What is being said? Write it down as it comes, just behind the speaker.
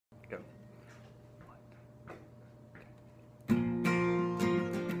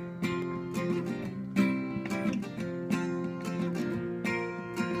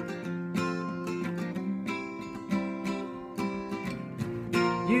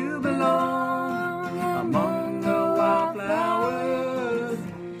You belong among the wildflowers.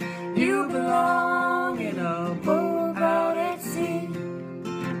 You belong in a boat out at sea.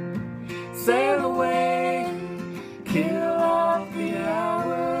 Sail away, kill off the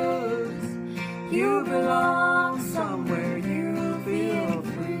hours. You belong somewhere you feel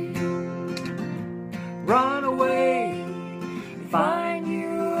free. Run away, find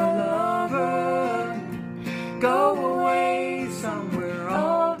you a lover. Go away somewhere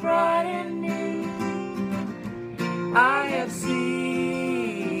all bright and new. I have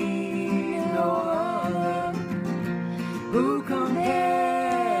seen no other who compares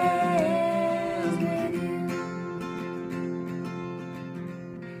with you.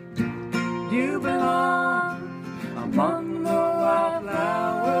 You belong among the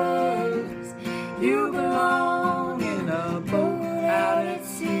wildflowers. You belong in a boat out at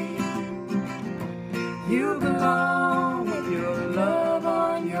sea. You belong with your love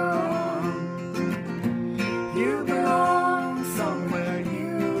on your arm. You belong somewhere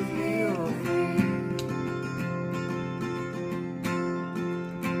you feel free.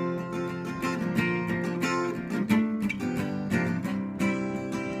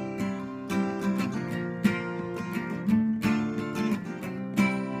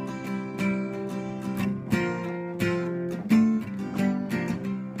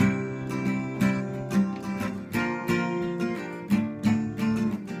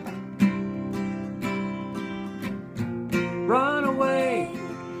 Run away,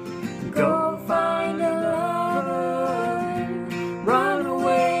 go find a lover. Run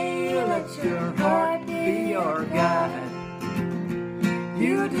away, let your heart be your guide.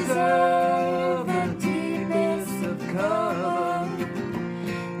 You deserve the deepest of cover.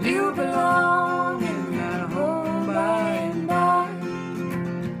 You belong in that home by and by.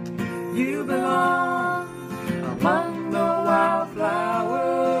 You belong among the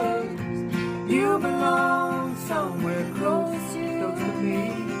wildflowers. You belong somewhere close to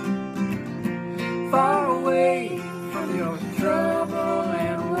me, far away from your trouble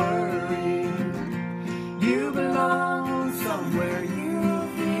and worry. You belong somewhere you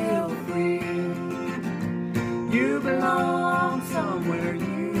feel free. You belong somewhere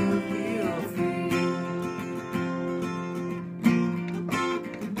you feel free.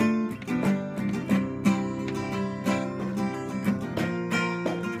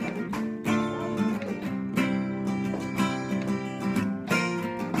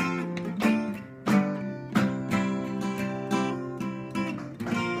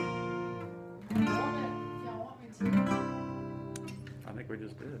 I think we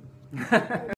just did.